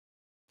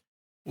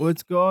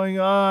What's going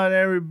on,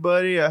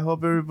 everybody? I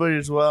hope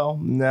everybody's well.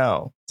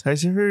 Now,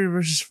 Tyson Fury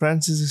versus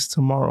Francis is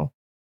tomorrow,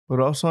 but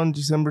also on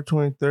December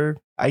 23rd.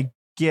 I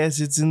guess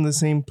it's in the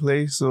same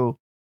place, so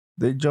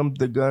they jumped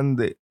the gun.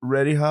 The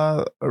Ready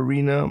Hot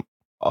Arena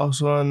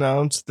also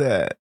announced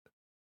that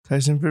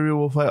Tyson Fury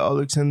will fight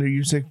Alexander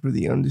Usyk for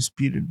the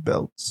undisputed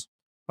belts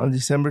on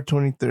December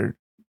 23rd.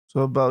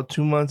 So about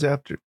 2 months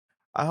after.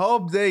 I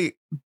hope they.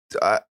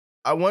 I,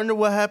 I wonder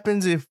what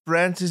happens if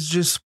Francis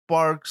just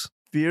sparks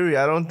Fury.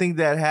 I don't think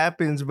that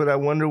happens, but I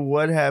wonder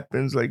what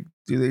happens. Like,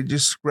 do they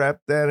just scrap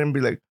that and be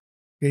like,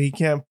 okay, he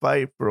can't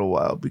fight for a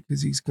while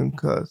because he's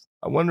concussed?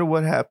 I wonder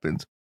what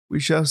happens.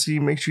 We shall see.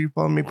 Make sure you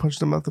follow me, Punch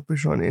the Mouth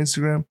Official on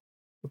Instagram,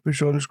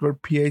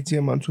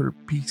 official_PATM on Twitter.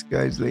 Peace,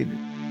 guys. Later.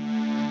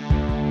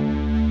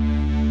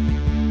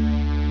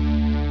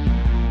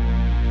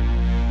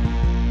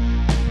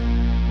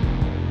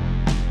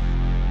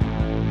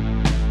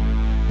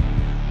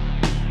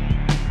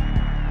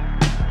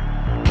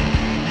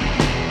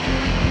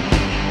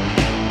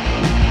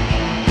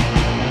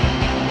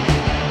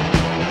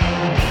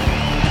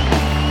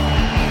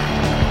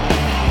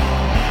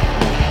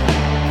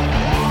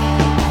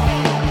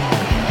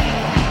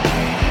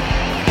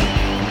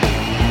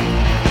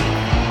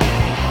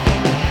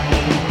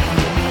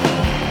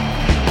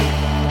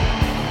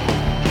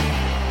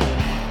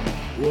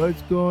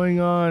 What's going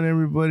on,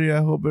 everybody?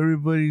 I hope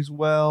everybody's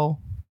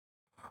well.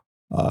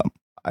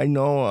 I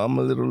know I'm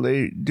a little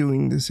late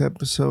doing this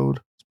episode.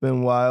 It's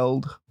been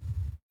wild.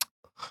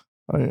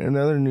 In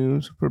other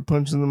news, for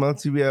Punch in the Mouth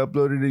TV, I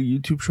uploaded a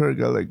YouTube short. I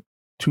got like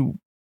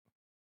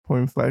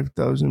 2.5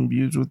 thousand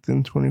views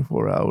within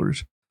 24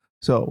 hours.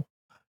 So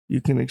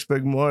you can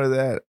expect more of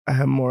that. I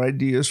have more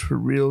ideas for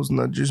reels,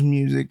 not just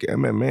music,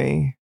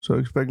 MMA. So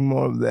expect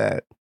more of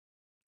that.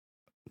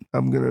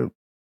 I'm going to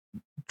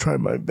try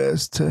my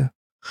best to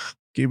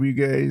give you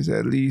guys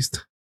at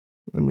least,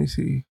 let me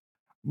see.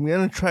 I'm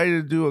going to try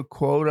to do a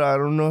quota. I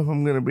don't know if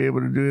I'm going to be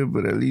able to do it,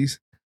 but at least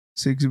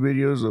 6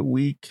 videos a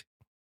week.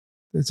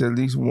 That's at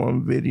least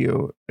 1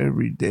 video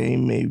every day,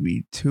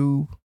 maybe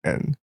 2.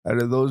 And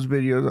out of those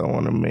videos, I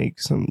want to make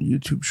some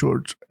YouTube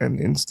shorts and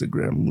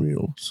Instagram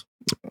reels.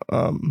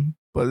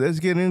 But let's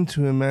get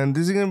into it, man.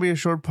 This is going to be a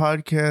short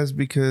podcast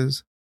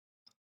because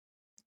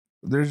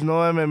there's no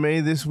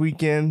MMA this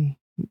weekend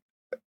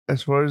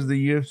as far as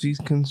the UFC is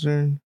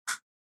concerned.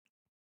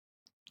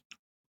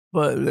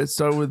 But let's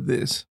start with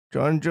this.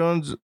 Jon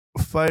Jones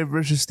fight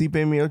versus Stipe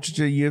Miocic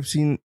at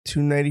UFC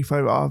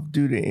 295 off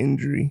due to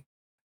injury.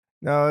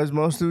 Now, as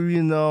most of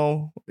you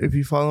know, if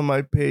you follow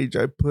my page,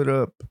 I put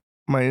up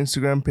my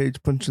Instagram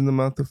page, Punch in the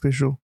Mouth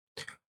Official.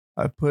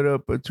 I put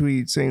up a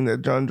tweet saying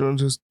that Jon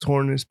Jones has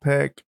torn his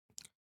pec.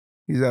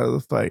 He's out of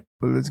the fight.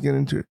 But let's get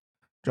into it.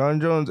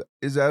 Jon Jones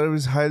is out of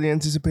his highly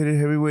anticipated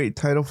heavyweight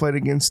title fight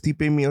against Stipe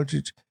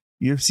Miocic,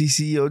 UFC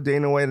CEO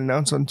Dana White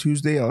announced on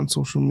Tuesday on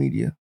social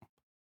media.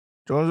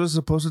 Jones was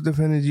supposed to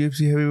defend his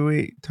UFC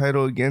heavyweight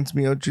title against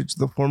Miocic,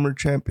 the former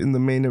champ, in the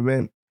main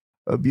event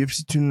of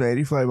UFC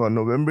 295 on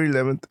November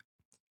 11th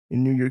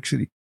in New York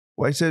City.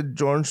 White said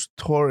Jones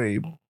tore a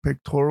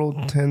pectoral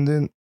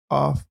tendon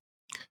off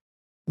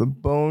the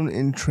bone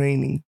in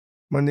training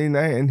Monday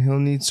night, and he'll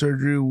need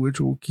surgery,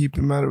 which will keep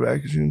him out of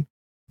action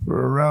for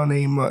around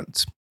 8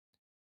 months.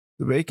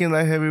 The vacant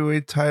light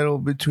heavyweight title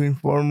between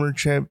former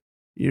champ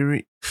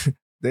Yuri,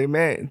 they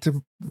meant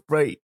to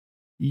write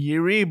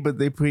Yuri, but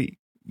they put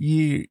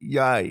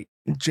Jiyai,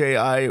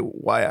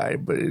 J-I-Y-I,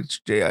 but it's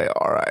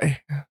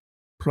J-I-R-I.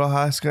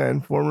 Prohaska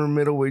and former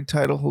middleweight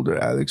title holder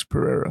Alex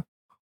Pereira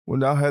will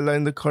now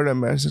headline the card at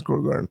Madison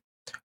Square Garden.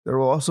 There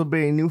will also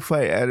be a new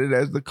fight added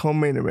as the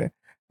co-main event,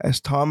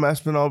 as Tom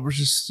Aspinall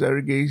versus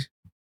Sergey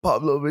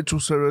Pavlovich will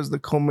serve as the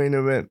co-main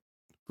event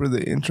for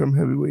the interim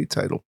heavyweight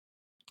title.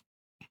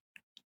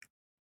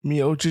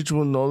 Miocic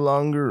will no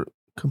longer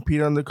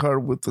compete on the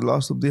card with the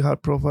loss of the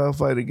high-profile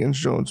fight against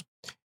Jones.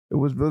 It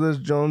was billed as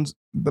Jones,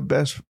 the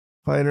best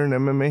fighter in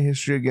MMA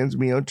history, against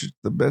Miocic,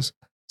 the best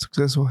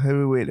successful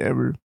heavyweight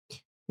ever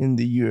in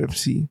the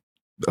UFC.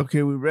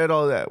 Okay, we read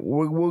all that.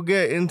 We'll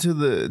get into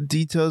the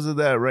details of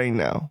that right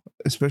now,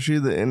 especially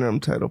the interim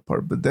title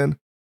part. But then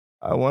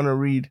I want to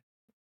read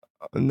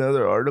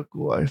another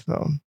article I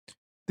found.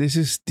 This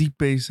is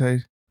Stipe's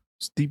side.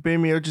 Stipe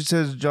Miocic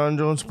says Jon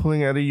Jones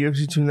pulling out of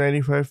UFC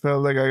 295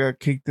 felt like I got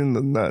kicked in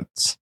the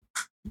nuts.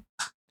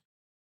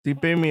 Stipe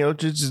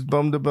Miocic is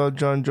bummed about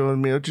Jon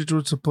Jones. Miocic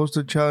was supposed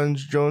to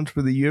challenge Jones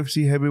for the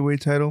UFC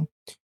heavyweight title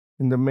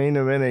in the main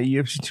event at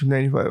UFC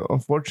 295.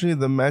 Unfortunately,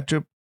 the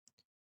matchup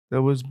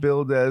that was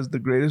billed as the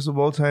greatest of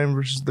all time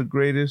versus the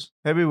greatest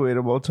heavyweight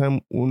of all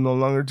time will no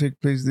longer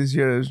take place this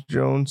year as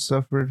Jones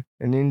suffered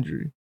an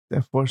injury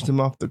that forced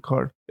him off the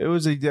card. It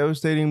was a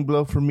devastating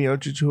blow for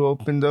Miocic, who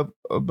opened up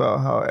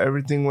about how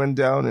everything went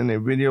down in a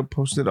video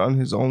posted on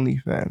his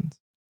OnlyFans.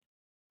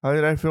 How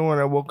did I feel when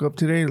I woke up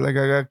today? Like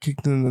I got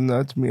kicked in the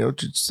nuts,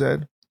 Miocic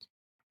said.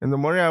 In the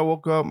morning I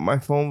woke up, my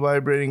phone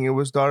vibrating. It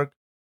was dark.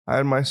 I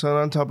had my son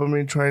on top of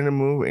me trying to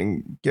move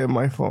and get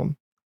my phone.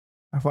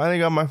 I finally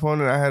got my phone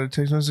and I had a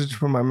text message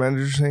from my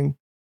manager saying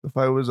the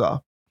fight was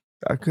off.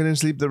 I couldn't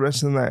sleep the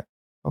rest of the night.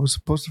 I was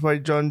supposed to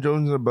fight John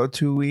Jones in about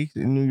 2 weeks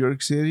in New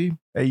York City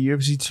at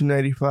UFC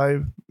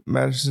 295,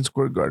 Madison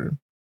Square Garden.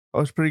 I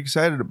was pretty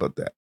excited about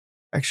that.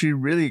 Actually,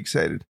 really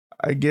excited.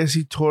 I guess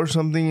he tore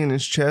something in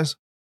his chest.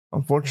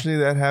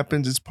 Unfortunately, that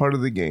happens. It's part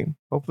of the game.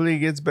 Hopefully, he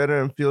gets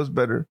better and feels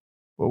better.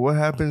 But what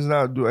happens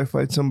now? Do I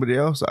fight somebody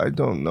else? I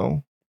don't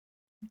know.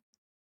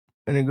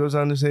 And it goes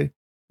on to say,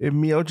 if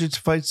Miocic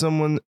fights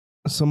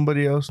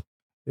somebody else,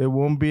 it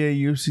won't be a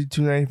UFC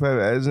 295.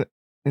 As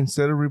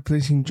instead of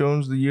replacing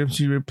Jones, the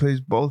UFC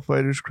replaced both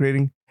fighters,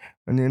 creating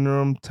an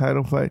interim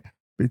title fight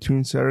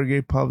between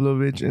Sergey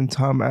Pavlovich and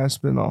Tom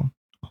Aspinall,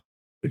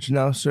 which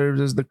now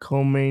serves as the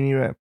co-main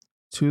event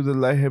to the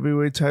light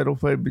heavyweight title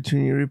fight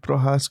between Yuri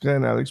Prohaska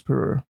and Alex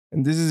Pereira.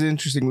 And this is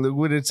interesting. Look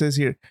what it says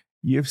here.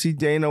 UFC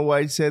Dana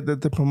White said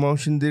that the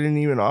promotion didn't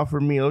even offer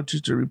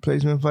Miocic a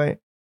replacement fight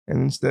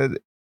and instead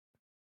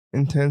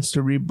intends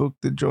to rebook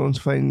the Jones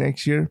fight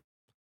next year.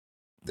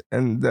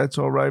 And that's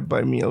all right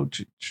by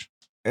Miocic.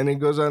 And it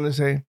goes on to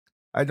say,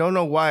 I don't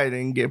know why I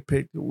didn't get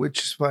picked,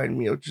 which is fine,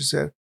 Miocic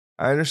said.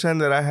 I understand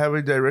that I have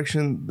a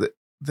direction, that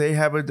they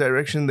have a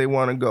direction they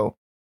want to go.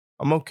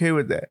 I'm okay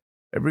with that.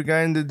 Every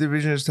guy in the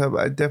division is tough.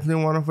 I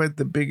definitely want to fight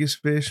the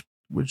biggest fish,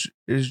 which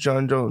is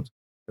John Jones.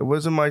 It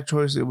wasn't my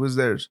choice, it was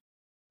theirs.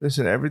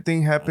 Listen,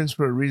 everything happens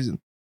for a reason.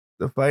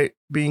 The fight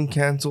being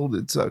canceled,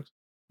 it sucks.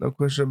 No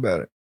question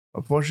about it.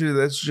 Unfortunately,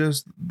 that's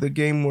just the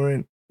game we're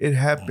in. It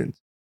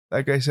happens.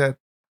 Like I said,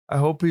 I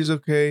hope he's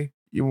okay.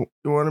 You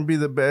want to be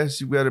the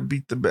best, you got to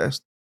beat the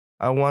best.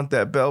 I want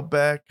that belt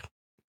back.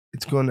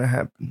 It's going to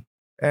happen.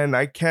 And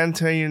I can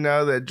tell you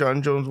now that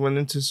John Jones went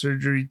into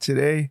surgery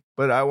today,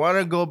 but I want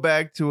to go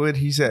back to what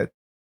he said.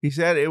 He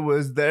said it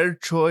was their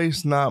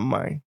choice, not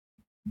mine.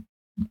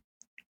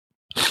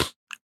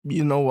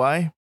 You know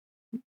why?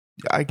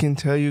 I can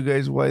tell you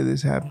guys why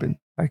this happened.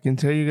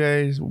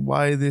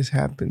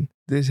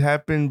 This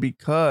happened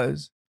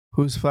because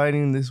who's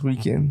fighting this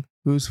weekend?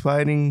 Who's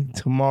fighting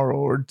tomorrow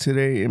or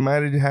today? It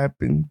might have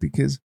happened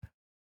because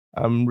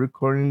I'm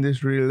recording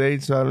this really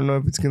late, so I don't know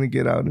if it's going to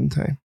get out in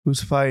time.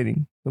 Who's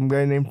fighting? Some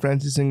guy named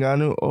Francis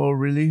Ngannou. Oh,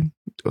 really?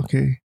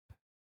 Okay.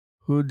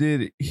 Who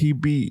did he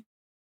beat?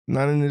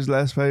 Not in his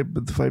last fight,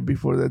 but the fight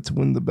before that to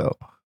win the belt.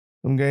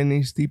 Some guy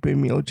named Stipe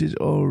Miocic.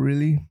 Oh,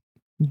 really?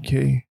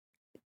 Okay.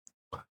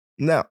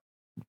 Now,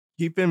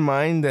 keep in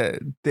mind that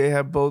they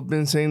have both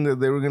been saying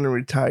that they were going to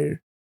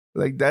retire.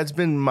 Like, that's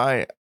been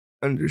my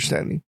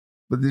understanding.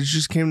 But this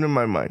just came to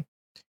my mind.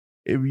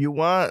 If you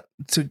want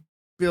to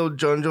feel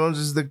John Jones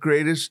is the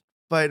greatest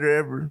fighter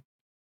ever,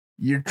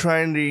 you're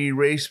trying to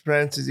erase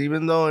Francis,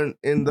 even though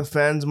in the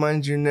fans'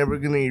 minds, you're never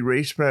going to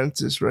erase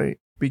Francis, right?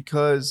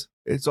 Because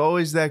it's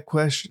always that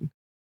question.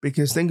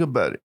 Because think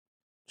about it.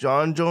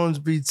 John Jones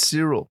beat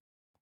Cyril.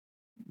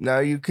 Now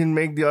you can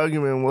make the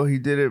argument, well, he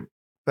did it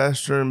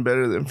faster and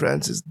better than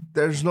Francis.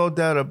 There's no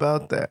doubt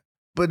about that.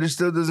 But it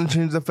still doesn't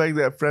change the fact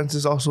that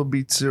Francis also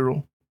beat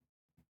Cyril.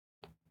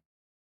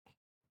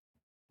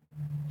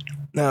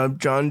 Now, if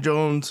John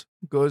Jones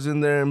goes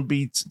in there and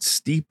beats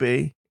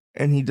Stipe,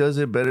 and he does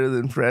it better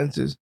than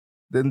Francis,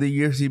 then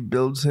the UFC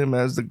builds him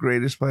as the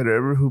greatest fighter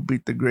ever who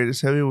beat the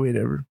greatest heavyweight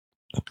ever.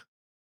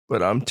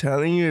 But I'm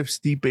telling you, if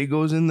Stipe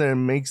goes in there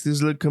and makes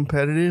this look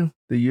competitive,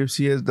 the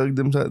UFC has dug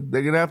themselves.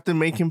 They're going to have to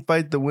make him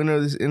fight the winner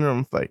of this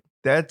interim fight.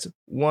 That's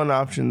one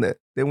option that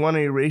they want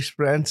to erase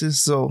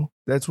Francis, so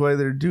that's why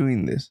they're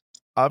doing this.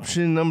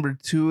 Option number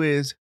 2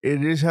 is,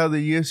 it is how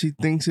the UFC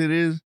thinks it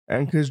is,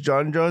 and because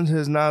John Jones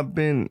has not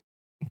been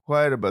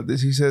quiet about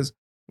this, he says,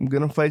 I'm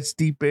going to fight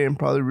Stipe and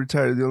probably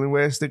retire. The only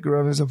way I stick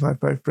around is if I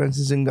fight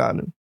Francis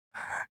Ngannou.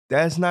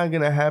 That's not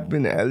going to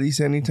happen, at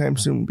least anytime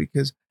soon,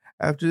 because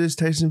after this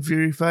Tyson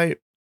Fury fight,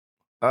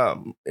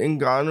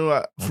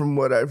 Ngannou, from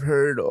what I've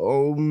heard,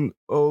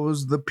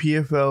 owes the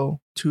PFL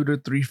 2 to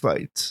 3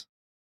 fights.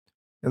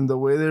 And the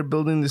way they're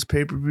building this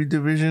pay-per-view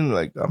division,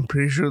 like, I'm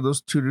pretty sure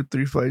those 2 to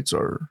 3 fights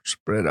are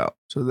spread out.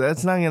 So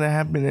that's not going to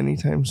happen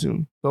anytime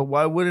soon. But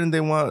why wouldn't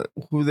they want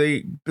who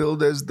they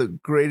build as the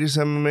greatest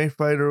MMA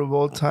fighter of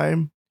all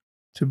time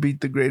to beat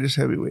the greatest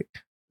heavyweight?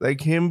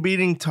 Like, him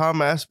beating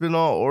Tom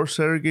Aspinall or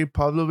Sergey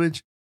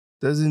Pavlovich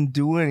doesn't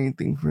do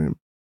anything for him.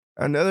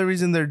 Another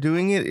reason they're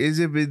doing it is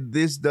if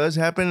this does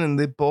happen and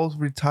they both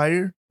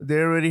retire, they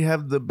already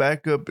have the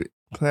backup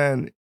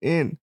plan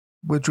in,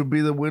 which would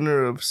be the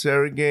winner of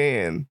Sergey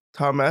and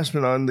Tom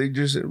Aspinall, and they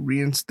just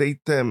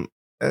reinstate them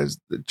as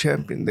the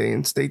champion. They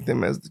instate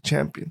them as the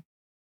champion,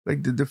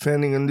 like the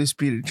defending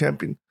undisputed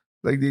champion,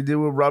 like they did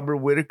with Robert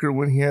Whittaker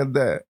when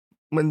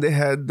they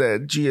had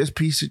that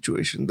GSP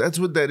situation. That's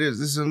what that is.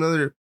 This is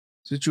another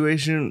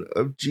situation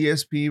of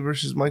GSP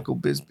versus Michael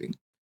Bisping.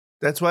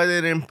 That's why they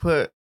didn't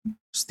put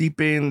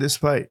Stipe in this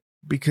fight,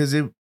 because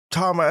if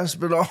Tom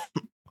Aspinall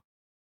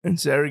and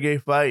Sergey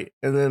fight,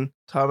 and then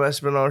Tom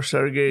Aspinall or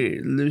Sergey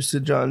lose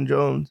to John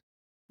Jones,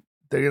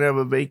 they're going to have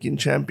a vacant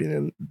champion,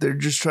 and they're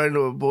just trying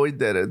to avoid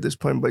that at this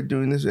point by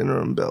doing this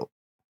interim belt.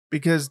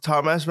 Because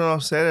Tom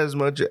Aspinall said as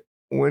much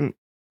when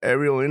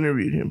Ariel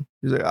interviewed him.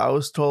 He's like, I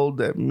was told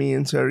that me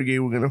and Sergey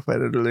were going to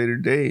fight at a later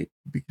date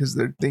because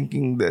they're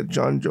thinking that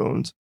John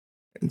Jones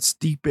and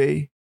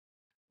Stipe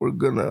were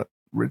gonna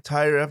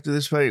retire after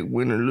this fight,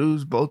 win or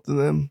lose, both of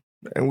them,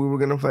 and we were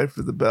gonna fight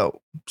for the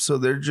belt. So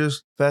they're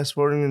just fast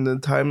forwarding in the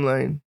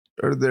timeline,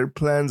 or their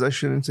plans, I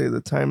shouldn't say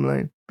the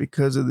timeline,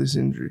 because of this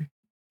injury.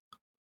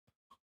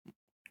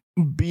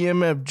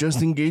 BMF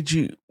Justin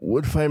Gaethje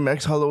would fight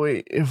Max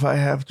Holloway if I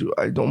have to.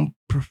 I don't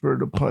prefer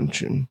to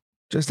punch him.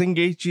 Justin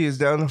Gaethje is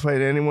down to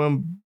fight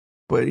anyone,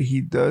 but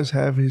he does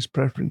have his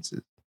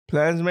preferences.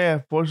 Plans may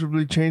have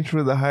forcibly changed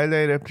for the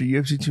highlight after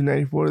UFC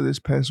 294 this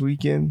past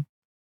weekend.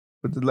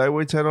 With the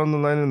lightweight title on the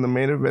line in the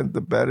main event,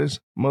 the baddest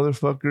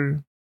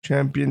motherfucker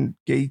champion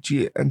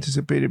Gaethje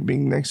anticipated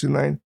being next in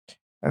line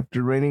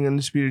after reigning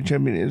undisputed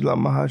champion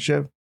Islam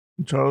Makhachev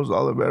and Charles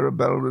Oliveira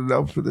battled it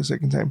out for the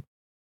second time.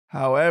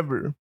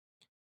 However,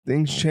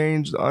 things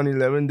changed on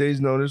 11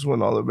 days' notice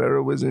when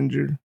Oliveira was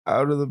injured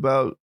out of the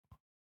bout,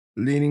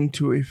 leading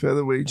to a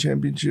featherweight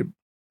championship.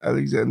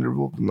 Alexander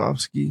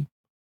Volkanovski,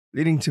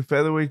 leading to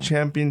featherweight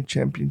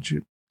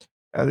championship.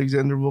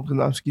 Alexander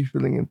Volkanovski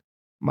filling in.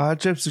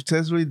 Makhachev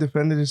successfully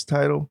defended his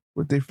title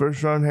with a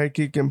first-round head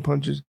kick and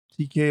punches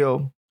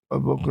TKO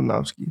of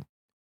Volkanovski.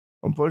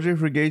 Unfortunately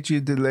for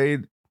Gaethje,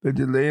 the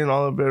delay in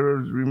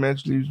Oliveira's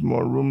rematch leaves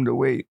more room to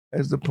wait,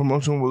 as the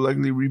promotion will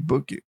likely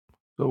rebook it.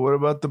 So what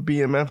about the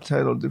BMF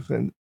title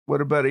defense?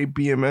 What about a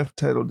BMF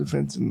title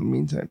defense in the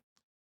meantime?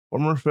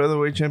 Former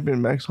featherweight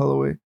champion Max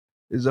Holloway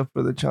is up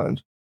for the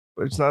challenge,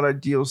 but it's not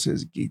ideal,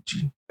 says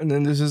Gaethje. And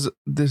then this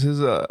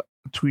is a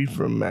tweet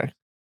from Max.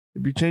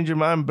 If you change your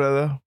mind,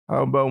 brother,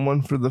 how about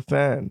one for the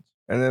fans?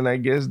 And then I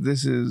guess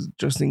this is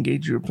Justin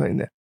Gaethje replying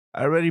that.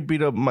 I already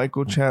beat up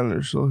Michael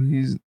Chandler, so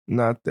he's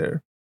not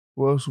there.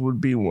 Who else would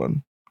be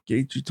one?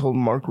 Gaethje told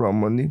Mark Raw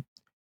Monday.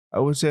 I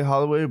would say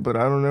Holloway, but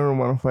I don't ever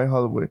want to fight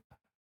Holloway.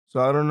 So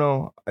I don't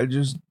know. I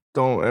just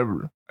don't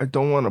ever. I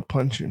don't want to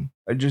punch him.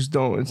 I just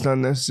don't. It's not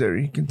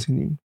necessary. He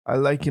continued. I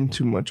like him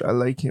too much. I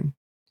like him.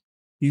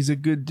 He's a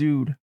good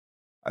dude.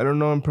 I don't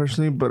know him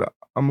personally, but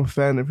I'm a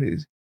fan of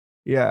his.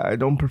 Yeah, I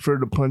don't prefer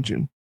to punch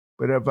him.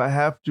 But if I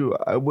have to,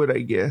 I would, I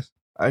guess.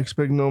 I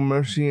expect no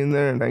mercy in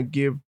there, and I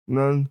give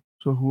none.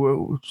 So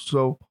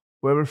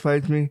whoever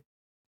fights me,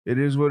 it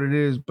is what it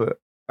is, but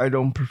I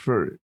don't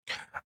prefer it.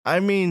 I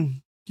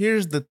mean,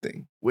 here's the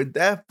thing. With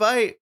that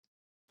fight,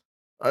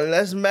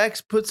 unless Max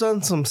puts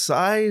on some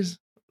size,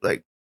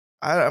 like,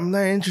 I'm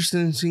not interested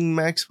in seeing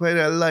Max fight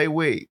at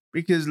lightweight.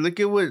 Because look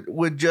at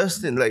what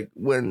Justin,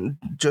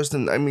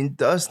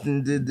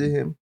 Dustin did to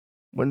him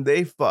when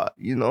they fought,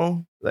 you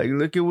know? Like,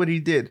 look at what he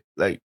did.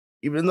 Like,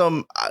 even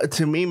though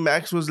to me,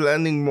 Max was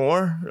landing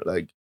more,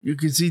 like, you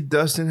could see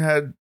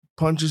Dustin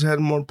punches had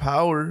more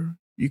power.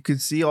 You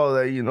could see all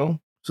that, you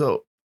know?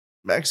 So,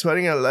 Max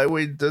fighting at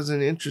lightweight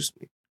doesn't interest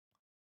me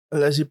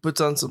unless he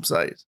puts on some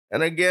size.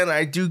 And again,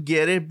 I do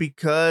get it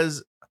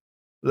because,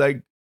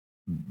 like,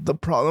 the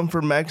problem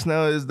for Max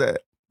now is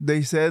that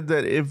they said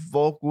that if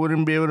Volk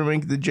wouldn't be able to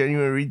make the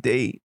January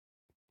date,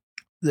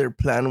 their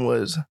plan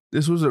was,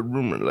 this was a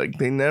rumor, like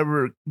the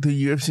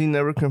UFC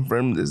never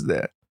confirmed this,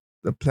 that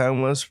the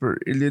plan was for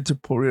Ilia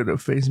Topuria to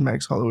face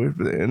Max Holloway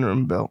for the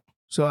interim belt.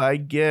 So I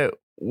get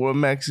what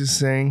Max is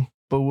saying,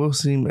 but we'll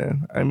see,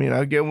 man. I mean,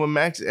 I get what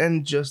Max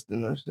and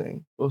Justin are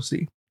saying. We'll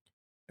see.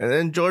 And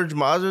then George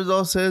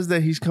Masvidal says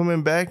that he's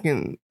coming back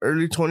in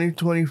early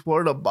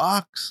 2024 to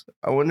box.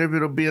 I wonder if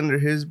it'll be under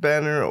his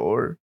banner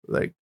or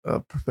like a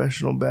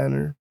professional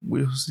banner.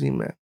 We'll see,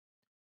 man.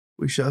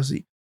 We shall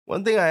see.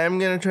 One thing I am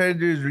going to try to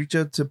do is reach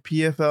out to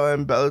PFL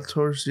and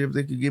Bellator, see if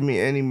they could give me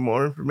any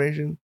more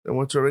information than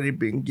what's already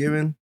been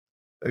given.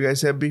 Like I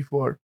said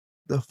before,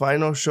 the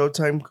final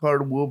Showtime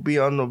card will be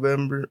on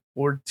November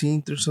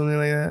 14th or something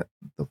like that.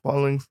 The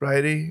following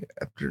Friday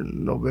after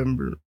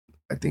November.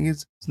 I think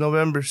it's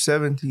November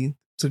 17th.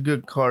 It's a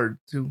good card,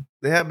 too.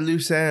 They have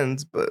loose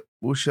ends, but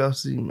we shall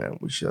see, man.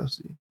 We shall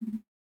see.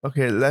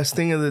 Okay, last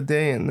thing of the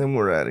day, and then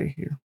we're out of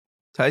here.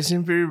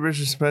 Tyson Fury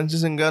versus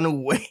Francis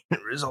Ngannou weight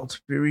results.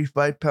 Fury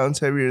 5 pounds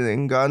heavier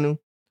than Ngannou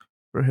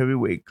for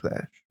heavyweight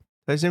clash.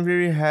 Tyson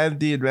Fury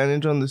had the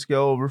advantage on the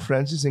scale over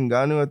Francis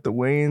Ngannou at the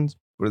weigh-ins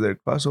for their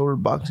crossover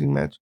boxing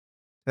match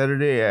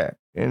Saturday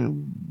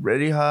in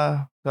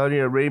Riyadh, Saudi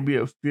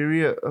Arabia.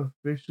 Fury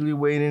officially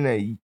weighed in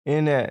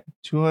at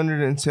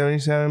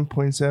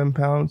 277.7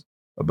 pounds,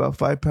 about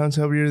 5 pounds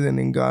heavier than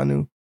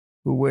Ngannou,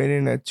 who weighed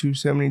in at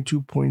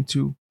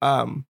 272.2.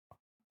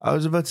 I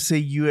was about to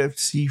say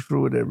UFC for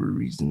whatever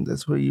reason.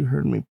 That's why you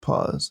heard me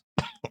pause.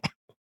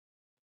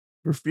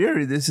 For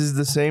Fury, this is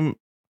the same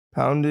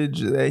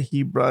poundage that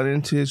he brought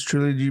into his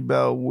trilogy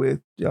bout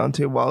with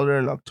Deontay Wilder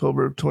in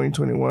October of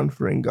 2021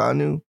 for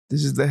Ngannou.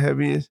 This is the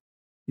heaviest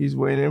he's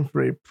weighed in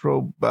for a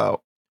pro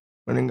bout.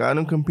 When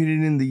Ngannou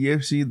competed in the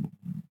UFC,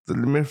 the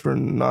limit for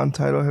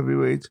non-title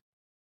heavyweights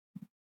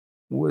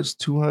was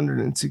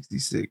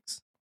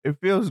 266. It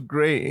feels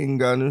great,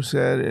 Ngannou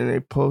said in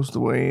a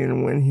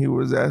post-weigh-in when he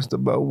was asked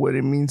about what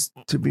it means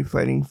to be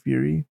fighting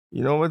Fury.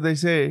 You know what they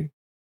say?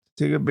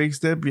 To take a big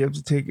step, you have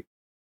to take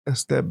a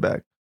step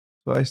back.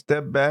 So I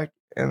stepped back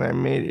and I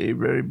made a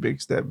very big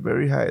step,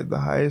 very high, the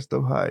highest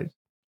of highs.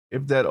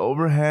 If that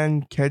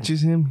overhand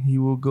catches him, he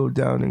will go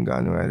down in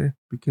Ngannou at it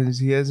because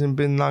he hasn't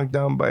been knocked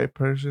down by a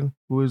person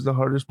who is the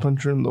hardest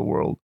puncher in the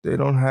world. They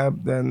don't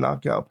have that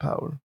knockout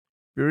power.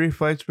 Fury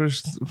fights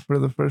for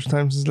the first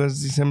time since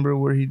last December,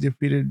 where he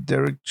defeated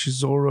Derek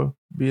Chisora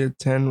via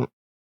 10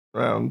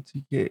 round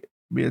TK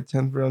via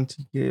 10th round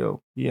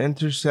TKO. He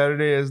enters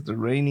Saturday as the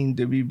reigning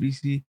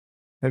WBC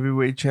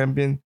heavyweight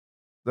champion,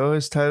 though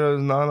his title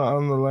is not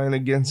on the line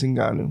against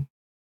Ngannou.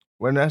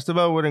 When asked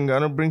about what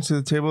Ngannou brings to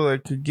the table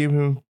that could give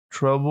him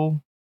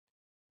trouble,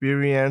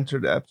 Fury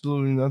answered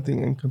absolutely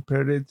nothing and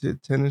compared it to a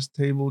tennis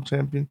table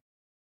champion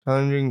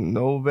challenging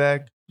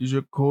Novak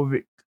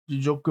Djokovic.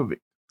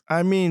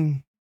 I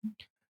mean,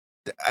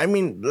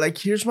 like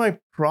here's my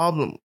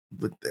problem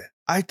with that.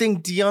 I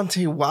think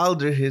Deontay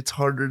Wilder hits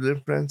harder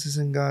than Francis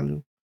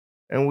Ngannou,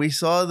 and we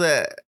saw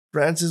that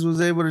Francis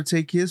was able to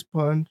take his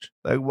punch.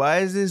 Like, why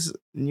is this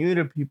new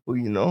to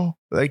people?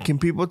 Like, can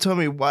people tell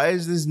me why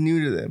is this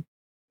new to them?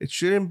 It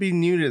shouldn't be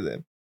new to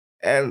them.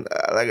 And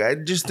I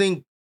just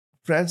think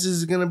Francis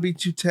is gonna be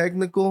too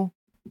technical.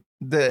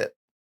 That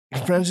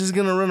Francis is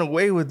gonna run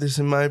away with this,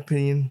 in my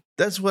opinion.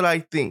 That's what I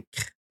think.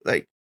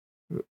 Like,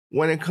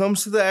 when it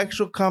comes to the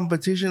actual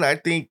competition, I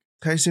think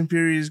Tyson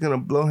Fury is gonna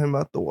blow him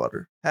out the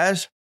water.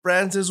 Has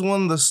Francis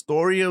won the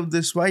story of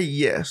this fight?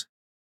 Yes,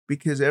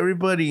 because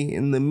everybody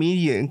in the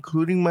media,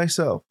 including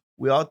myself,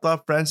 we all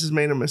thought Francis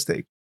made a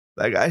mistake.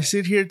 Like, I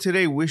sit here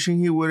today wishing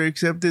he would have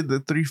accepted the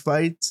 3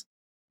 fights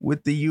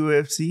with the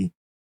UFC.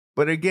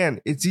 But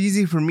again, it's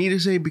easy for me to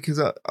say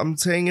because I'm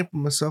saying it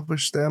from a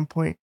selfish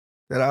standpoint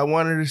that I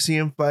wanted to see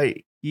him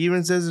fight. He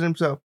even says it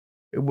himself.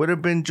 It would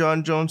have been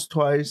John Jones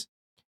twice,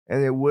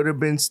 and it would have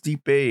been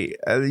Stipe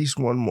at least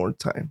one more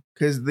time.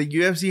 Because the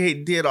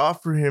UFC did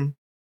offer him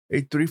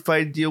a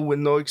 3-fight deal with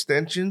no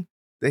extension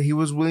that he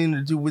was willing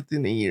to do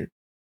within a year.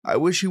 I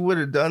wish he would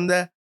have done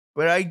that,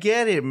 but I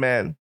get it,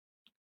 man.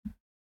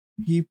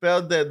 He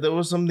felt that there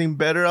was something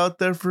better out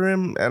there for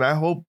him, and I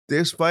hope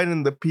this fight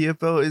in the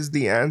PFL is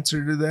the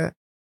answer to that.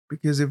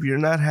 Because if you're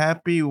not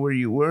happy where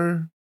you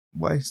were,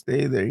 why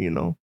stay there?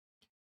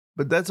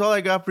 But that's all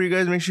I got for you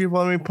guys. Make sure you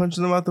follow me,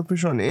 Punching Them Out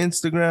Official on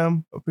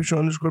Instagram,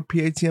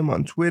 official_PATM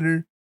on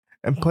Twitter,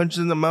 and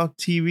Punching Them Out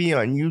TV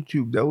on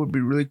YouTube. That would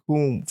be really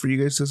cool for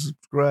you guys to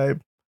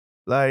subscribe,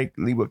 like,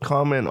 leave a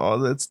comment, all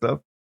that stuff.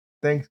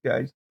 Thanks,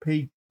 guys.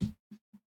 Peace.